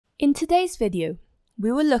In today's video,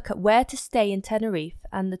 we will look at where to stay in Tenerife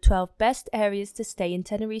and the 12 best areas to stay in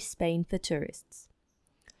Tenerife, Spain for tourists.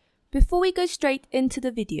 Before we go straight into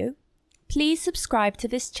the video, please subscribe to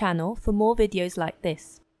this channel for more videos like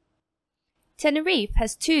this. Tenerife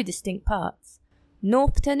has two distinct parts,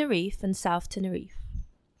 North Tenerife and South Tenerife.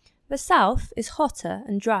 The south is hotter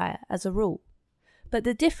and drier as a rule, but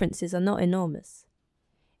the differences are not enormous.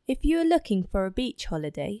 If you are looking for a beach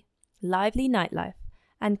holiday, lively nightlife,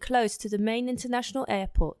 and close to the main international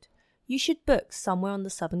airport, you should book somewhere on the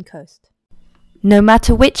southern coast. No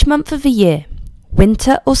matter which month of the year,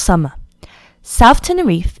 winter or summer, South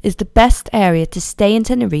Tenerife is the best area to stay in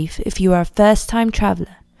Tenerife if you are a first-time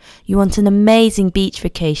traveller. You want an amazing beach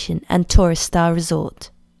vacation and tourist-style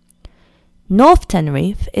resort. North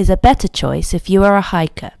Tenerife is a better choice if you are a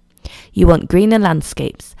hiker. You want greener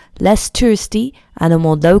landscapes, less touristy, and a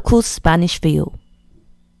more local Spanish feel.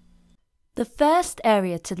 The first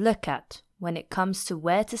area to look at when it comes to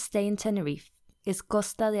where to stay in Tenerife is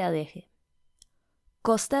Costa de Adeje.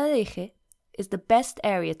 Costa de Adeje is the best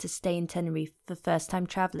area to stay in Tenerife for first-time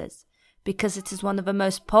travellers because it is one of the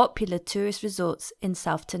most popular tourist resorts in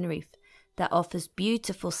South Tenerife that offers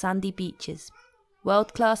beautiful sandy beaches,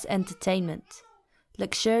 world-class entertainment,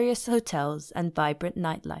 luxurious hotels and vibrant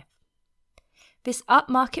nightlife. This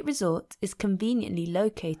upmarket resort is conveniently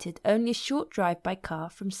located only a short drive by car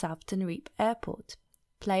from South Tenerife Airport,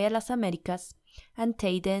 Playa Las Americas and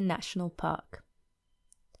Teide National Park.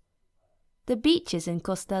 The beaches in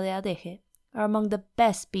Costa de Adeje are among the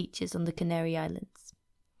best beaches on the Canary Islands.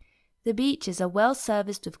 The beaches are well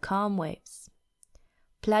serviced with calm waves.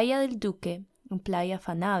 Playa del Duque and Playa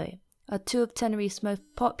Fanave are two of Tenerife's most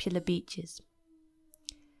popular beaches.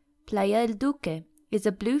 Playa del Duque is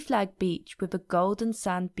a blue flag beach with a golden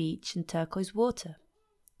sand beach and turquoise water.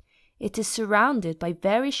 It is surrounded by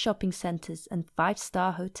various shopping centres and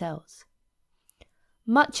 5-star hotels.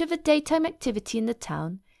 Much of the daytime activity in the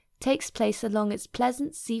town takes place along its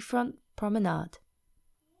pleasant seafront promenade.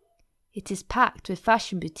 It is packed with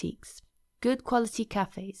fashion boutiques, good quality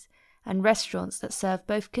cafes, and restaurants that serve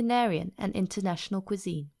both Canarian and international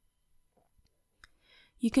cuisine.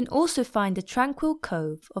 You can also find the tranquil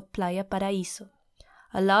cove of Playa Paraíso,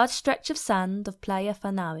 a large stretch of sand of Playa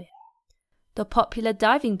Fanave, the popular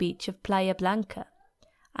diving beach of Playa Blanca,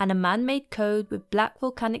 and a man-made cove with black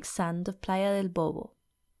volcanic sand of Playa del Bobo.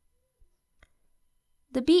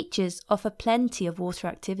 The beaches offer plenty of water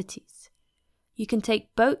activities. You can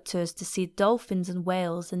take boat tours to see dolphins and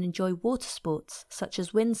whales and enjoy water sports such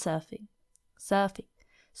as windsurfing, surfing,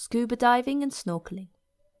 scuba diving and snorkeling.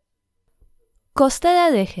 Costa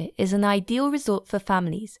de Adeje is an ideal resort for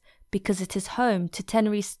families because it is home to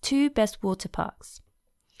Tenerife's two best water parks.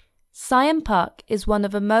 Siam Park is one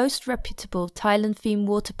of the most reputable Thailand-themed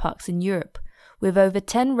water parks in Europe, with over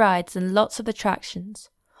 10 rides and lots of attractions,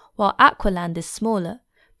 while Aqualand is smaller,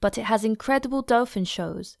 but it has incredible dolphin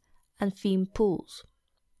shows and themed pools.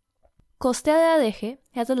 Costa de Adeje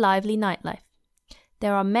has a lively nightlife.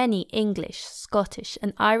 There are many English, Scottish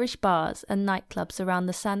and Irish bars and nightclubs around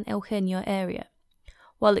the San Eugenio area,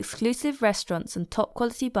 while exclusive restaurants and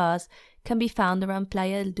top-quality bars can be found around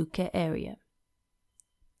Playa del Duque area.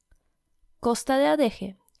 Costa de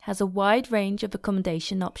Adeje has a wide range of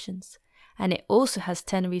accommodation options, and it also has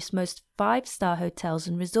Tenerife's most 5-star hotels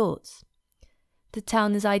and resorts. The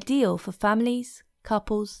town is ideal for families,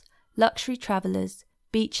 couples, luxury travellers,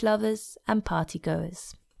 beach lovers, and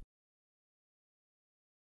partygoers.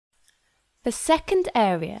 The second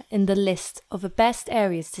area in the list of the best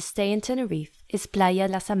areas to stay in Tenerife is Playa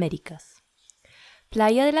Las Americas.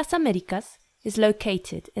 Playa de las Americas is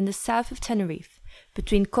located in the south of Tenerife,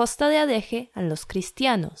 between Costa de Adeje and Los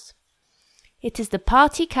Cristianos. It is the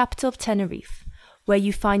party capital of Tenerife, where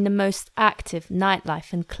you find the most active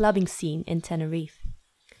nightlife and clubbing scene in Tenerife.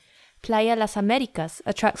 Playa Las Americas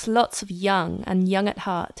attracts lots of young at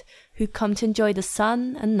heart who come to enjoy the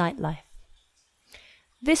sun and nightlife.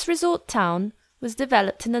 This resort town was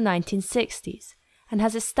developed in the 1960s and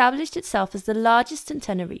has established itself as the largest in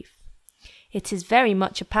Tenerife. It is very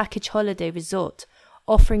much a package holiday resort,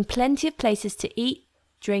 offering plenty of places to eat,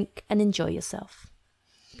 drink and enjoy yourself.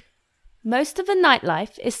 Most of the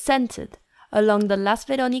nightlife is centered along the Las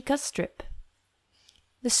Veronicas strip.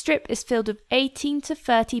 The strip is filled with 18 to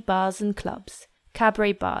 30 bars and clubs,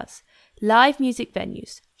 cabaret bars, live music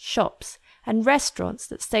venues, shops and restaurants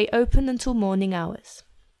that stay open until morning hours.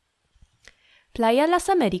 Playa Las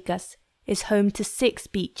Americas is home to 6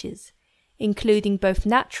 beaches, including both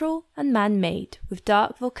natural and man-made with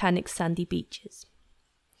dark volcanic sandy beaches.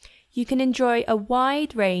 You can enjoy a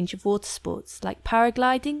wide range of water sports like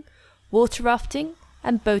paragliding, water rafting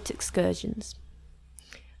and boat excursions.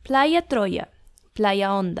 Playa Troya, Playa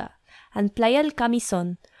Honda, and Playa El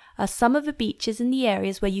Camisón are some of the beaches in the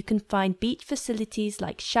areas where you can find beach facilities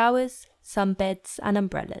like showers, sunbeds, and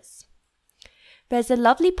umbrellas. There's a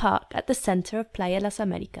lovely park at the centre of Playa Las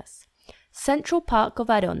Américas, Central Park of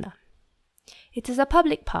Arona. It is a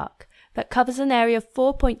public park that covers an area of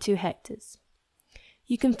 4.2 hectares.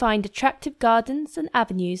 You can find attractive gardens and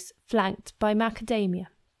avenues flanked by macadamia,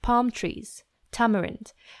 palm trees,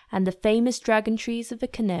 tamarind, and the famous dragon trees of the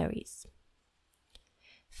Canaries.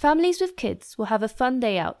 Families with kids will have a fun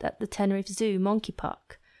day out at the Tenerife Zoo Monkey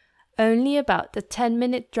Park, only about a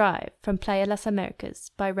 10-minute drive from Playa Las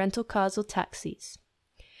Américas by rental cars or taxis.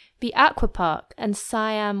 The Aqua Park and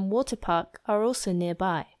Siam Water Park are also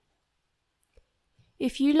nearby.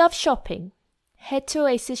 If you love shopping, head to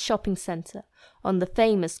Oasis Shopping Centre on the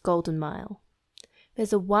famous Golden Mile.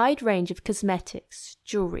 There's a wide range of cosmetics,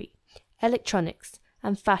 jewellery, electronics,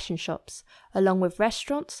 and fashion shops, along with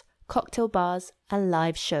restaurants, cocktail bars, and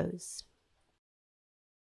live shows.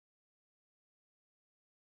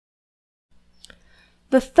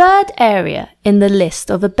 The third area in the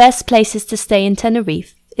list of the best places to stay in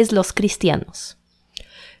Tenerife is Los Cristianos.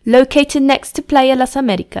 Located next to Playa Las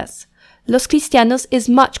Américas, Los Cristianos is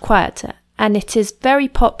much quieter, and it is very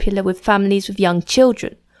popular with families with young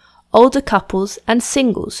children, older couples, and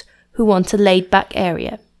singles who want a laid-back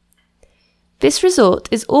area. This resort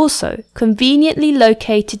is also conveniently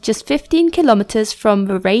located just 15 kilometers from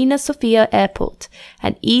the Reina Sofia Airport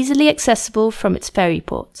and easily accessible from its ferry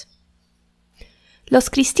port. Los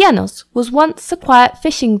Cristianos was once a quiet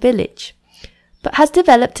fishing village, but has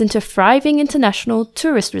developed into a thriving international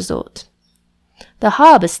tourist resort. The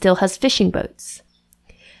harbour still has fishing boats.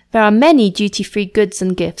 There are many duty-free goods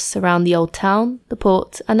and gifts around the old town, the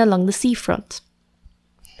port, and along the seafront.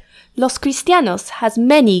 Los Cristianos has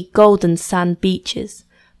many golden sand beaches,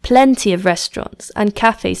 plenty of restaurants and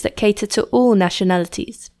cafes that cater to all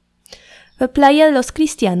nationalities. The Playa Los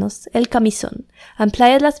Cristianos, El Camisón, and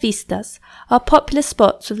Playa Las Vistas are popular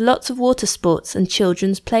spots with lots of water sports and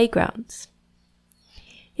children's playgrounds.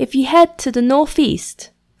 If you head to the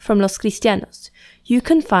northeast from Los Cristianos, you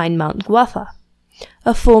can find Mount Guafa,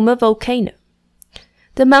 a former volcano.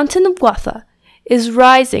 The mountain of Guafa is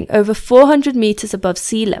rising over 400 meters above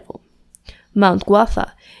sea level. Mount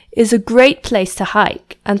Guafa is a great place to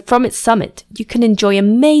hike, and from its summit you can enjoy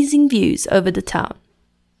amazing views over the town.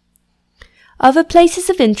 Other places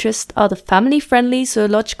of interest are the family-friendly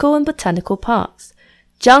zoological and botanical parks,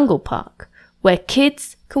 Jungle Park, where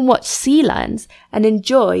kids can watch sea lions and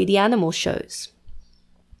enjoy the animal shows.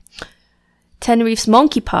 Tenerife's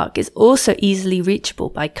Monkey Park is also easily reachable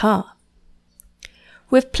by car.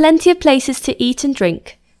 With plenty of places to eat and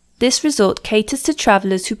drink, this resort caters to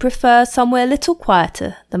travellers who prefer somewhere a little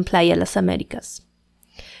quieter than Playa Las Américas.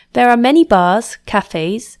 There are many bars,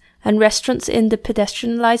 cafes, and restaurants in the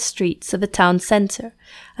pedestrianised streets of the town centre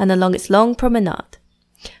and along its long promenade,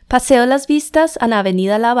 Paseo Las Vistas and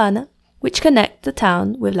Avenida La Habana, which connect the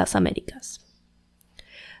town with Las Américas.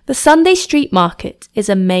 The Sunday street market is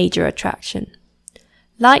a major attraction.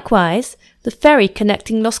 Likewise, the ferry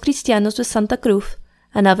connecting Los Cristianos with Santa Cruz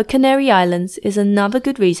and other Canary Islands is another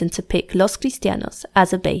good reason to pick Los Cristianos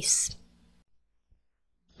as a base.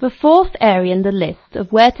 The fourth area in the list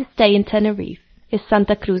of where to stay in Tenerife is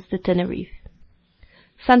Santa Cruz de Tenerife.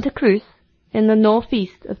 Santa Cruz, in the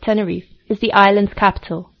northeast of Tenerife, is the island's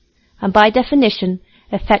capital, and by definition,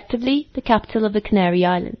 effectively the capital of the Canary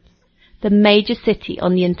Islands, the major city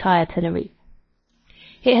on the entire Tenerife.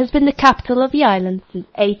 It has been the capital of the island since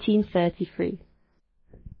 1833.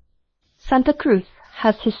 Santa Cruz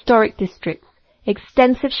has historic districts,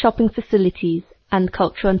 extensive shopping facilities, and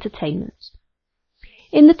cultural entertainment.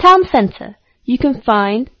 In the town centre, you can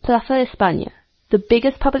find Plaza de España, the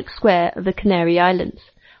biggest public square of the Canary Islands,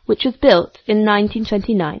 which was built in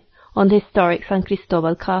 1929 on the historic San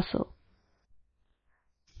Cristobal Castle.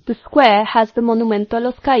 The square has the Monumento a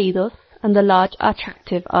los Caídos and the large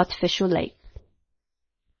attractive artificial lake.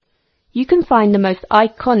 You can find the most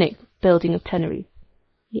iconic building of Tenerife,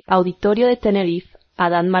 the Auditorio de Tenerife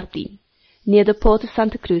Adán Martín, near the port of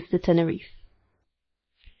Santa Cruz de Tenerife.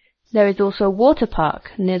 There is also a water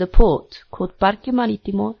park near the port called Parque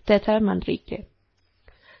Marítimo César Manrique.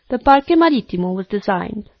 The Parque Marítimo was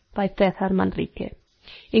designed by César Manrique,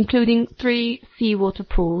 including 3 seawater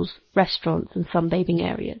pools, restaurants and sunbathing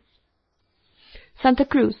areas. Santa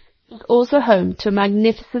Cruz is also home to a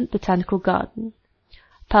magnificent botanical garden,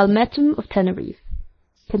 Palmettum of Tenerife,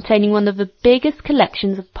 containing one of the biggest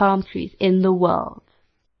collections of palm trees in the world.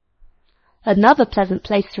 Another pleasant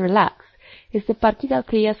place to relax is the Parque del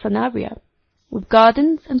Cría Sanabria, with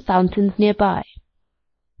gardens and fountains nearby.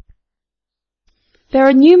 There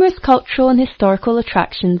are numerous cultural and historical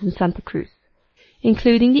attractions in Santa Cruz,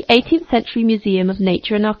 including the 18th century Museum of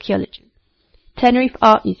Nature and Archaeology, Tenerife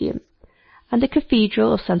Art Museum, and the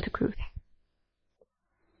Cathedral of Santa Cruz.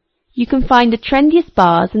 You can find the trendiest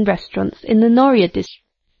bars and restaurants in the Noria district.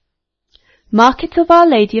 Market of Our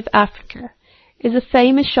Lady of Africa is a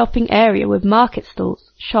famous shopping area with market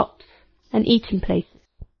stalls, shops, and eating places.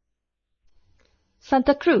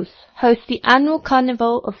 Santa Cruz hosts the annual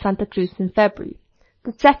Carnival of Santa Cruz in February,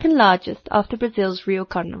 the second largest after Brazil's Rio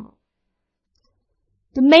Carnival.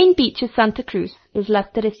 The main beach of Santa Cruz is Las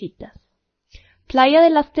Teresitas. Playa de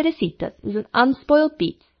las Teresitas is an unspoiled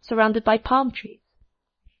beach surrounded by palm trees.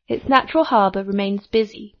 Its natural harbour remains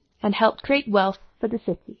busy and helped create wealth for the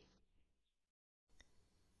city.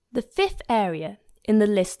 The fifth area in the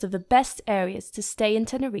list of the best areas to stay in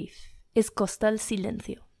Tenerife is Costa del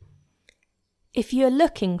Silencio. If you are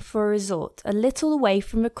looking for a resort a little away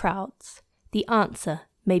from the crowds, the answer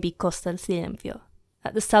may be Costa del Silencio,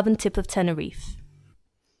 at the southern tip of Tenerife.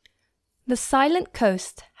 The silent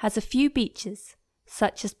coast has a few beaches,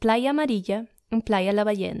 such as Playa Amarilla and Playa La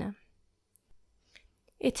Ballena.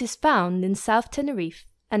 It is found in South Tenerife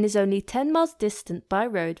and is only 10 miles distant by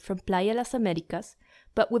road from Playa Las Americas,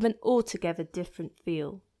 but with an altogether different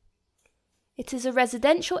feel. It is a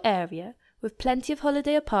residential area with plenty of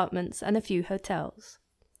holiday apartments and a few hotels.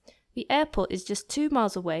 The airport is just 2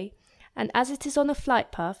 miles away, and as it is on a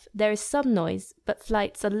flight path, there is some noise, but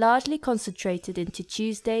flights are largely concentrated into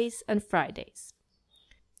Tuesdays and Fridays.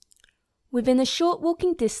 Within a short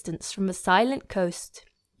walking distance from the silent coast,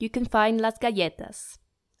 you can find Las Galletas,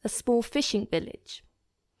 a small fishing village.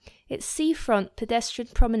 Its seafront pedestrian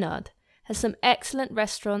promenade has some excellent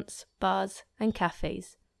restaurants, bars, and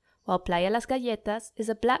cafes, while Playa Las Galletas is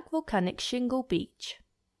a black volcanic shingle beach.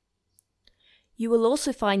 You will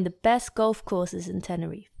also find the best golf courses in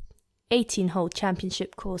Tenerife. 18-hole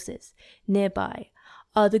championship courses nearby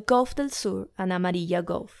are the Golf del Sur and Amarilla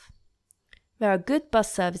Golf. There are good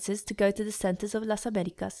bus services to go to the centers of Las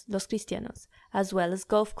Americas, Los Cristianos, as well as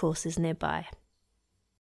golf courses nearby.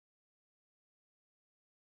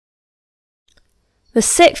 The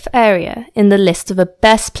sixth area in the list of the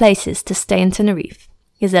best places to stay in Tenerife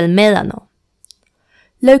is El Medano.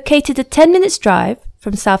 Located a 10 minutes drive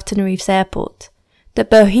from South Tenerife's airport, the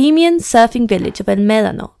bohemian surfing village of El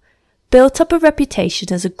Medano built up a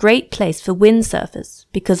reputation as a great place for windsurfers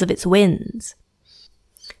because of its winds.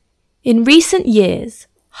 In recent years,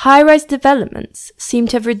 high-rise developments seem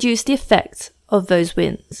to have reduced the effect of those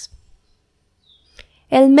winds.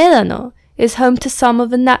 El Medano is home to some of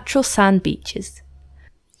the natural sand beaches.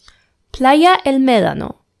 Playa El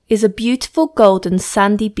Medano is a beautiful golden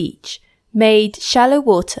sandy beach made shallow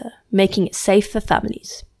water, making it safe for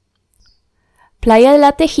families. Playa de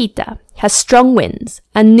la Tejita has strong winds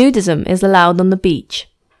and nudism is allowed on the beach.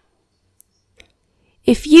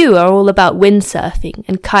 If you are all about windsurfing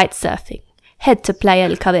and kite surfing, head to Playa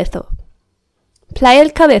El Cabezo. Playa El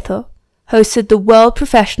Cabezo hosted the World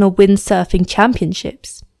Professional Windsurfing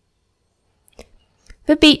Championships.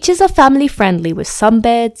 The beaches are family-friendly with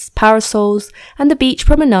sunbeds, parasols, and the beach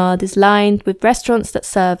promenade is lined with restaurants that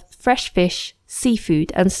serve fresh fish,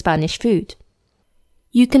 seafood, and Spanish food.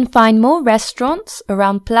 You can find more restaurants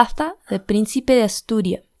around Plaza de Príncipe de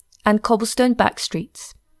Asturias and cobblestone back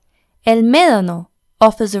streets. El Medano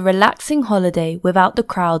offers a relaxing holiday without the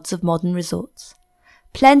crowds of modern resorts.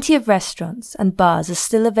 Plenty of restaurants and bars are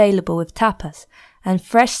still available with tapas and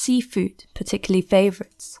fresh seafood, particularly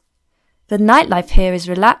favourites. The nightlife here is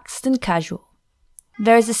relaxed and casual.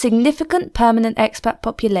 There is a significant permanent expat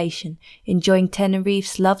population enjoying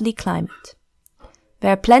Tenerife's lovely climate.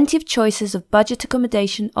 There are plenty of choices of budget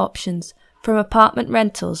accommodation options from apartment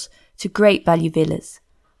rentals to great value villas,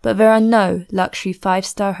 but there are no luxury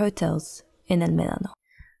 5-star hotels in El Medano.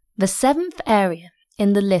 The seventh area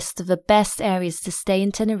in the list of the best areas to stay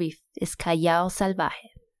in Tenerife is Callao Salvaje.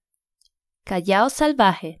 Callao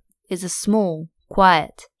Salvaje is a small,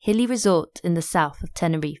 quiet, hilly resort in the south of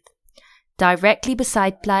Tenerife, directly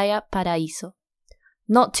beside Playa Paraíso,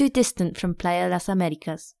 not too distant from Playa Las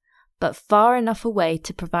Americas, but far enough away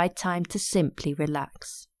to provide time to simply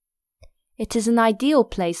relax. It is an ideal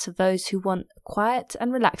place for those who want a quiet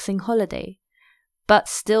and relaxing holiday, but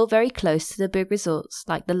still very close to the big resorts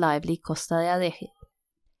like the lively Costa de Adeje.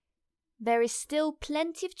 There is still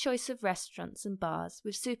plenty of choice of restaurants and bars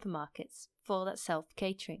with supermarkets for that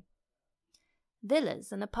self-catering.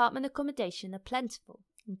 Villas and apartment accommodation are plentiful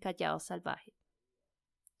in Callao Salvaje.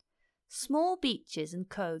 Small beaches and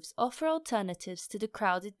coves offer alternatives to the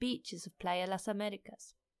crowded beaches of Playa Las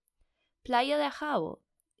Americas. Playa de Jao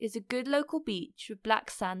is a good local beach with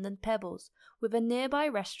black sand and pebbles, with a nearby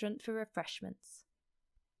restaurant for refreshments.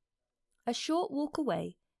 A short walk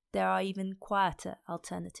away, there are even quieter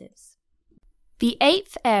alternatives. The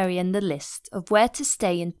 8th area in the list of where to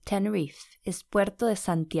stay in Tenerife is Puerto de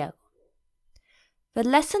Santiago. The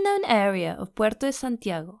lesser-known area of Puerto de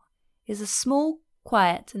Santiago is a small,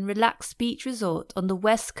 quiet and relaxed beach resort on the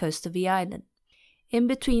west coast of the island, in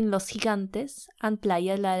between Los Gigantes and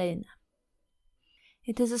Playa la Arena.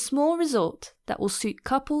 It is a small resort that will suit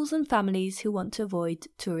couples and families who want to avoid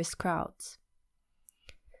tourist crowds.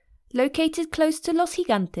 Located close to Los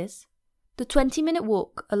Gigantes, the 20-minute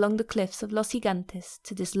walk along the cliffs of Los Gigantes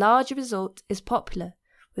to this large resort is popular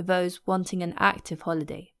with those wanting an active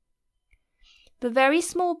holiday. The very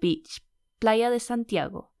small beach, Playa de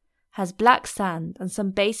Santiago, has black sand and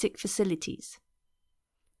some basic facilities.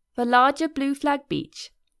 The larger blue flag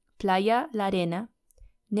beach, Playa la Arena,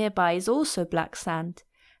 nearby is also black sand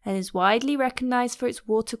and is widely recognized for its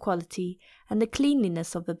water quality and the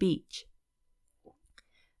cleanliness of the beach.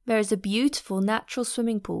 There is a beautiful natural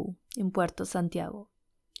swimming pool in Puerto Santiago,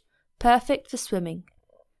 perfect for swimming,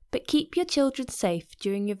 but keep your children safe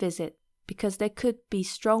during your visit because there could be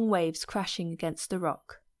strong waves crashing against the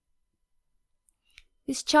rock.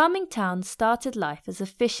 This charming town started life as a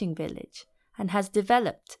fishing village and has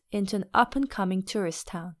developed into an up-and-coming tourist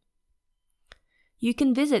town. You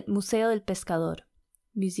can visit Museo del Pescador,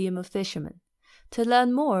 Museum of Fishermen, to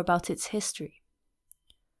learn more about its history.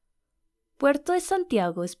 Puerto de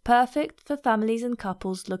Santiago is perfect for families and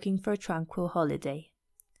couples looking for a tranquil holiday.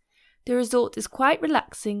 The resort is quite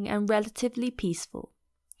relaxing and relatively peaceful.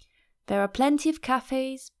 There are plenty of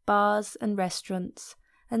cafes, bars and restaurants,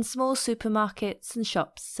 and small supermarkets and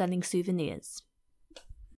shops selling souvenirs.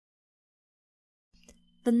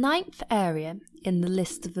 The 9th area in the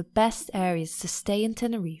list of the best areas to stay in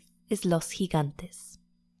Tenerife is Los Gigantes.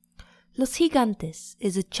 Los Gigantes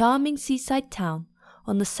is a charming seaside town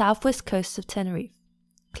on the southwest coast of Tenerife,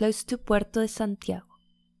 close to Puerto de Santiago.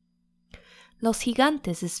 Los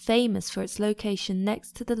Gigantes is famous for its location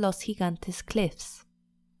next to the Los Gigantes cliffs.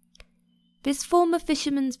 This former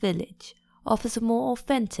fisherman's village offers a more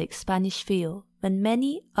authentic Spanish feel than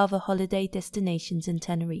many other holiday destinations in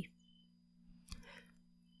Tenerife.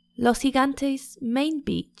 Los Gigantes' main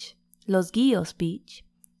beach, Los Guillos Beach,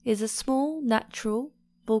 is a small, natural,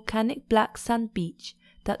 volcanic black sand beach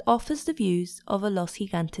that offers the views of the Los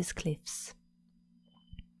Gigantes cliffs.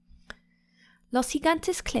 Los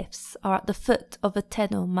Gigantes cliffs are at the foot of the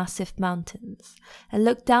Tenor Massif Mountains and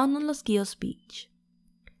look down on Los Guillos Beach.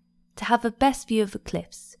 To have the best view of the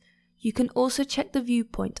cliffs, you can also check the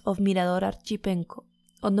viewpoint of Mirador Archipenco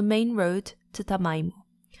on the main road to Tamaimo,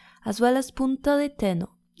 as well as Punta de Teno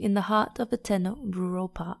in the heart of the Teno Rural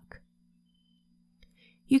Park.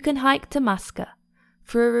 You can hike to Masca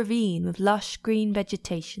through a ravine with lush green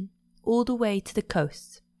vegetation all the way to the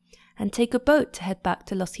coast, and take a boat to head back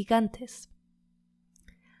to Los Gigantes.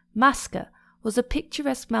 Masca was a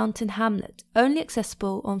picturesque mountain hamlet only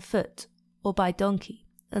accessible on foot or by donkey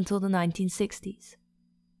until the 1960s.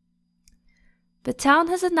 The town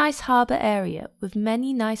has a nice harbour area with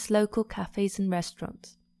many nice local cafes and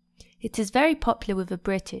restaurants. It is very popular with the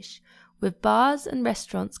British, with bars and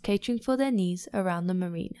restaurants catering for their needs around the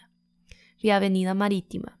marina, the Avenida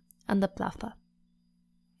Marítima and the Plaza.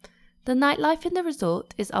 The nightlife in the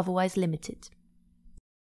resort is otherwise limited.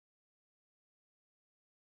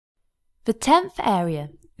 The 10th area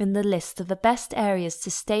in the list of the best areas to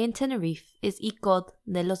stay in Tenerife is Icod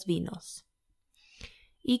de los Vinos.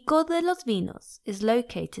 Icod de los Vinos is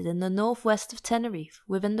located in the northwest of Tenerife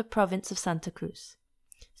within the province of Santa Cruz,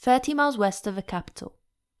 30 miles west of the capital.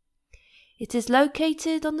 It is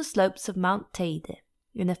located on the slopes of Mount Teide,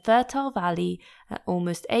 in a fertile valley at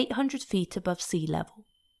almost 800 feet above sea level.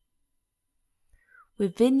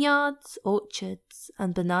 With vineyards, orchards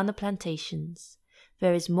and banana plantations,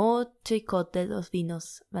 there is more to Icod de los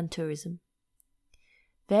Vinos than tourism.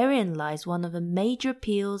 Therein lies one of the major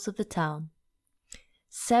appeals of the town.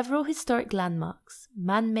 Several historic landmarks,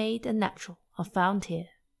 man-made and natural, are found here.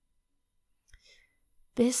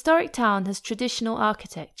 The historic town has traditional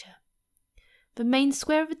architecture. The main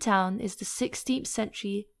square of the town is the 16th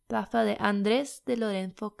century Plaza de Andrés de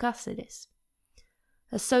Lorenzo Cáceres,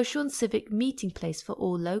 a social and civic meeting place for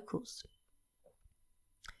all locals.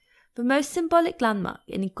 The most symbolic landmark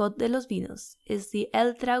in Icod de los Vinos is the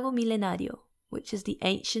El Drago Milenario, which is the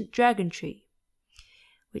ancient dragon tree,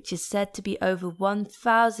 which is said to be over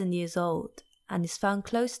 1,000 years old and is found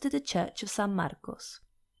close to the church of San Marcos.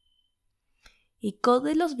 Icod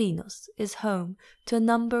de los Vinos is home to a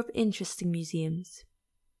number of interesting museums.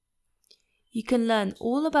 You can learn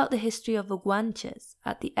all about the history of the Guanches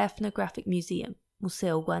at the Ethnographic Museum,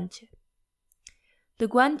 Museo Guanche. The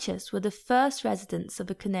Gigantes were the first residents of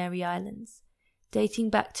the Canary Islands, dating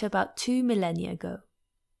back to about 2 millennia ago.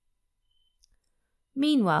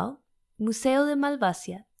 Meanwhile, Museo de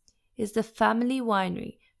Malvasia is the family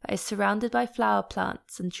winery that is surrounded by flower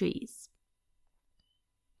plants and trees.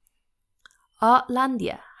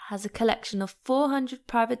 Artlandia has a collection of 400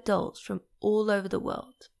 private dolls from all over the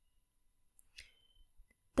world.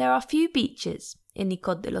 There are few beaches in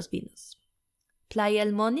Icod de los Vinos. Playa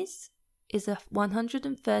El Monis is a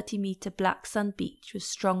 130-meter black sand beach with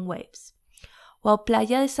strong waves, while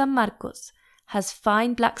Playa de San Marcos has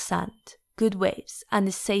fine black sand, good waves, and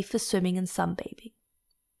is safe for swimming and sunbathing.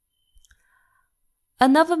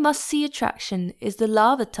 Another must-see attraction is the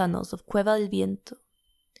lava tunnels of Cueva del Viento.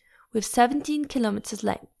 With 17 kilometers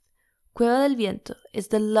length, Cueva del Viento is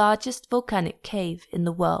the largest volcanic cave in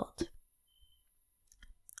the world.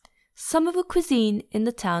 Some of the cuisine in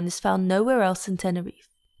the town is found nowhere else in Tenerife,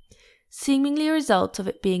 seemingly a result of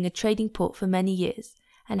it being a trading port for many years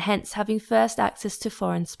and hence having first access to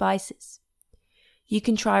foreign spices. You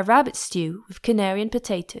can try rabbit stew with Canarian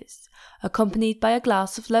potatoes, accompanied by a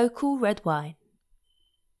glass of local red wine.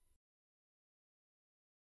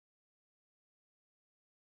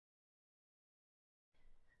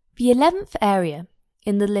 The 11th area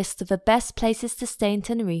in the list of the best places to stay in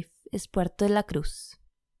Tenerife is Puerto de la Cruz.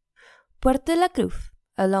 Puerto de la Cruz,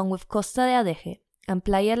 along with Costa de Adeje and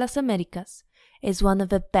Playa Las Americas, is one of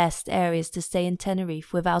the best areas to stay in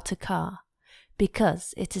Tenerife without a car,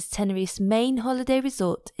 because it is Tenerife's main holiday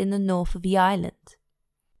resort in the north of the island.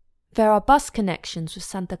 There are bus connections with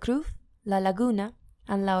Santa Cruz, La Laguna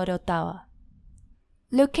and La Orotava.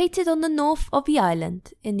 Located on the north of the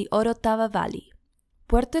island in the Orotava Valley,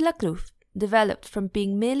 Puerto de la Cruz developed from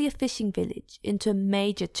being merely a fishing village into a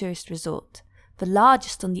major tourist resort, the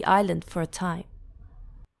largest on the island for a time.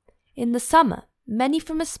 In the summer, many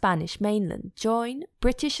from the Spanish mainland join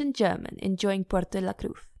British and German enjoying Puerto de la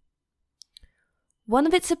Cruz. One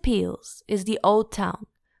of its appeals is the old town,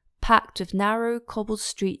 packed with narrow cobbled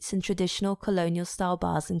streets and traditional colonial-style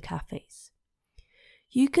bars and cafes.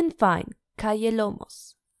 You can find Calle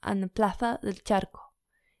Lomos and the Plaza del Charco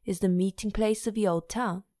is the meeting place of the old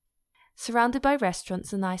town, surrounded by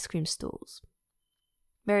restaurants and ice cream stalls.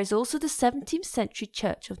 There is also the 17th century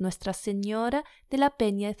church of Nuestra Señora de la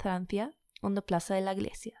Peña de Francia on the Plaza de la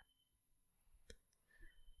Iglesia.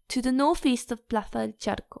 To the northeast of Plaza del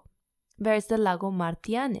Charco, there is the Lago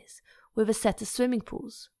Martianes, with a set of swimming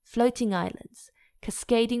pools, floating islands,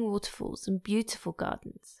 cascading waterfalls and beautiful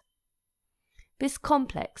gardens. This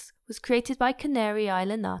complex was created by Canary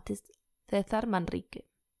Island artist César Manrique.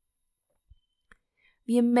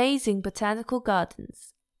 The amazing botanical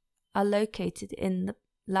gardens are located in the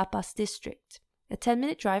La Paz district, a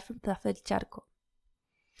 10-minute drive from Plaza del Charco.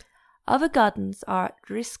 Other gardens are at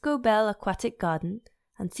Risco Bell Aquatic Garden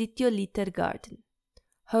and Sitio Liter Garden,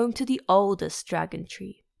 home to the oldest dragon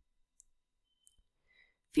tree.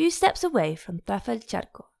 Few steps away from Plaza del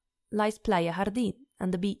Charco lies Playa Jardín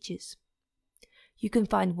and the beaches. You can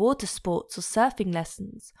find water sports or surfing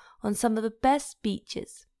lessons on some of the best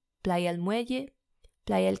beaches, Playa El Muelle,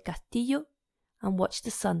 Playa El Castillo, and watch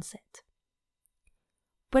the sunset.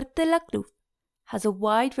 Puerto de la Cruz has a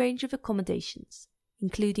wide range of accommodations,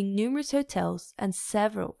 including numerous hotels and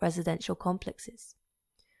several residential complexes.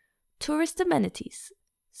 Tourist amenities,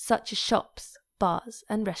 such as shops, bars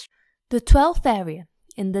and restaurants. The 12th area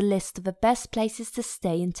in the list of the best places to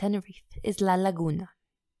stay in Tenerife is La Laguna.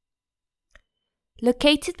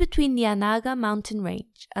 Located between the Anaga mountain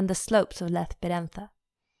range and the slopes of La Esperanza,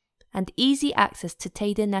 and easy access to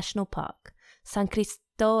Teide National Park, San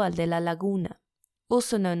Cristóbal de la Laguna,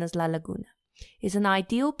 also known as La Laguna, is an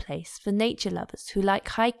ideal place for nature lovers who like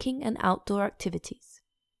hiking and outdoor activities.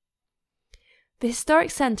 The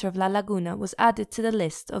historic centre of La Laguna was added to the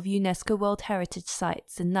list of UNESCO World Heritage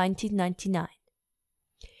Sites in 1999.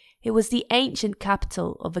 It was the ancient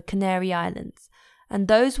capital of the Canary Islands, and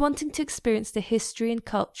those wanting to experience the history and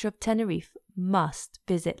culture of Tenerife must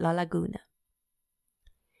visit La Laguna.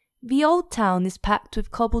 The old town is packed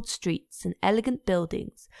with cobbled streets and elegant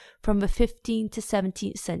buildings from the 15th to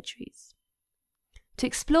 17th centuries. To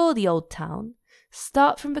explore the old town,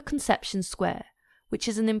 start from the Conception Square, which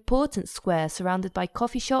is an important square surrounded by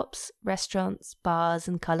coffee shops, restaurants, bars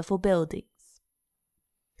and colourful buildings.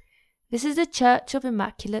 This is the Church of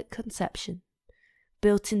Immaculate Conception,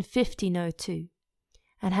 built in 1502,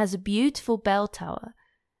 and has a beautiful bell tower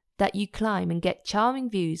that you climb and get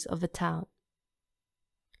charming views of the town.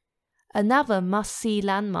 Another must-see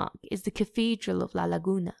landmark is the Cathedral of La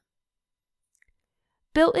Laguna.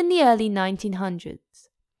 Built in the early 1900s,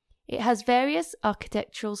 it has various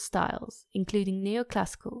architectural styles, including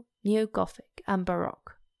neoclassical, Neo-Gothic and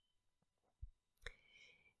Baroque.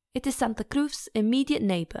 It is Santa Cruz's immediate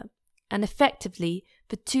neighbour, and effectively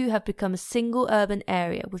the two have become a single urban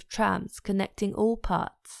area with trams connecting all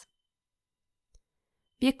parts.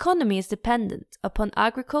 The economy is dependent upon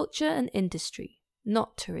agriculture and industry,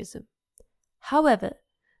 not tourism. However,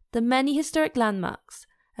 the many historic landmarks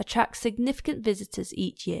attract significant visitors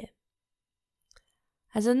each year.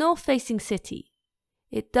 As a north-facing city,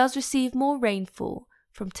 it does receive more rainfall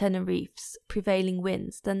from Tenerife's prevailing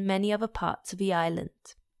winds than many other parts of the island.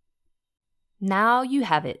 Now you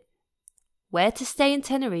have it. Where to stay in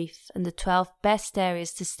Tenerife and the 12 best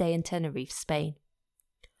areas to stay in Tenerife, Spain.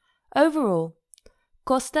 Overall,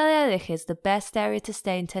 Costa de Adeje is the best area to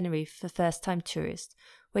stay in Tenerife for first-time tourists,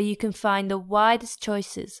 where you can find the widest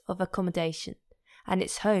choices of accommodation, and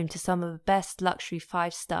it's home to some of the best luxury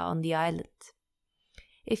 5-star on the island.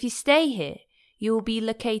 If you stay here, you will be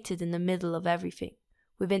located in the middle of everything,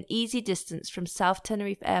 within easy distance from South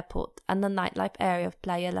Tenerife Airport and the nightlife area of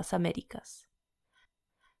Playa Las Americas.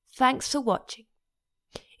 Thanks for watching.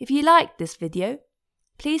 If you liked this video,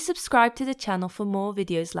 please subscribe to the channel for more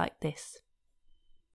videos like this.